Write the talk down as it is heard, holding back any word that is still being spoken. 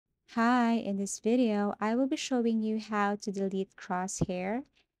Hi, in this video, I will be showing you how to delete Crosshair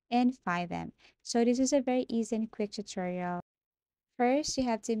in FiveM. So this is a very easy and quick tutorial. First, you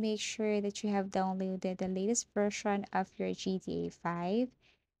have to make sure that you have downloaded the latest version of your GTA 5.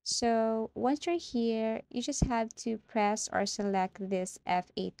 So once you're here, you just have to press or select this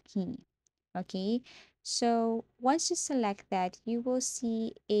F8 key. Okay, so once you select that, you will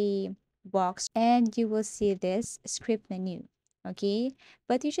see a box and you will see this script menu. Okay,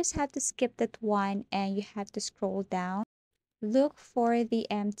 but you just have to skip that one and you have to scroll down. Look for the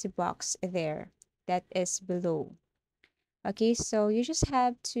empty box there that is below. Okay, so you just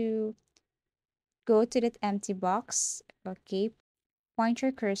have to go to that empty box. Okay, point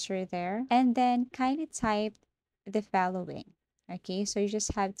your cursor there and then kindly type the following. Okay, so you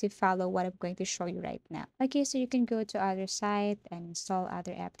just have to follow what I'm going to show you right now. Okay, so you can go to other site and install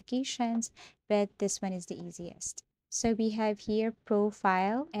other applications, but this one is the easiest. So we have here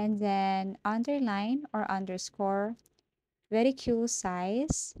profile and then underline or underscore reticule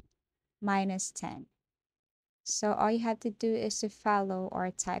size -10. So all you have to do is to follow or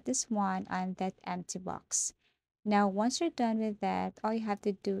type this one on that empty box. Now, once you're done with that, all you have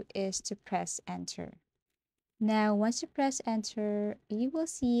to do is to press enter. Now, once you press enter, you will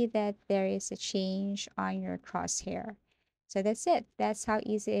see that there is a change on your crosshair. So that's it. That's how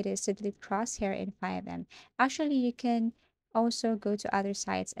easy it is to delete crosshair in FiveM. Actually, you can also go to other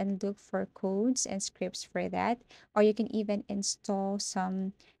sites and look for codes and scripts for that, or you can even install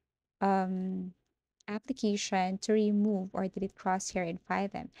some um, application to remove or delete crosshair in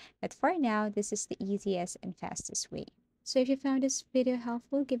FiveM. But for now, this is the easiest and fastest way. So if you found this video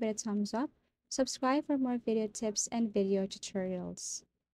helpful, give it a thumbs up. Subscribe for more video tips and video tutorials.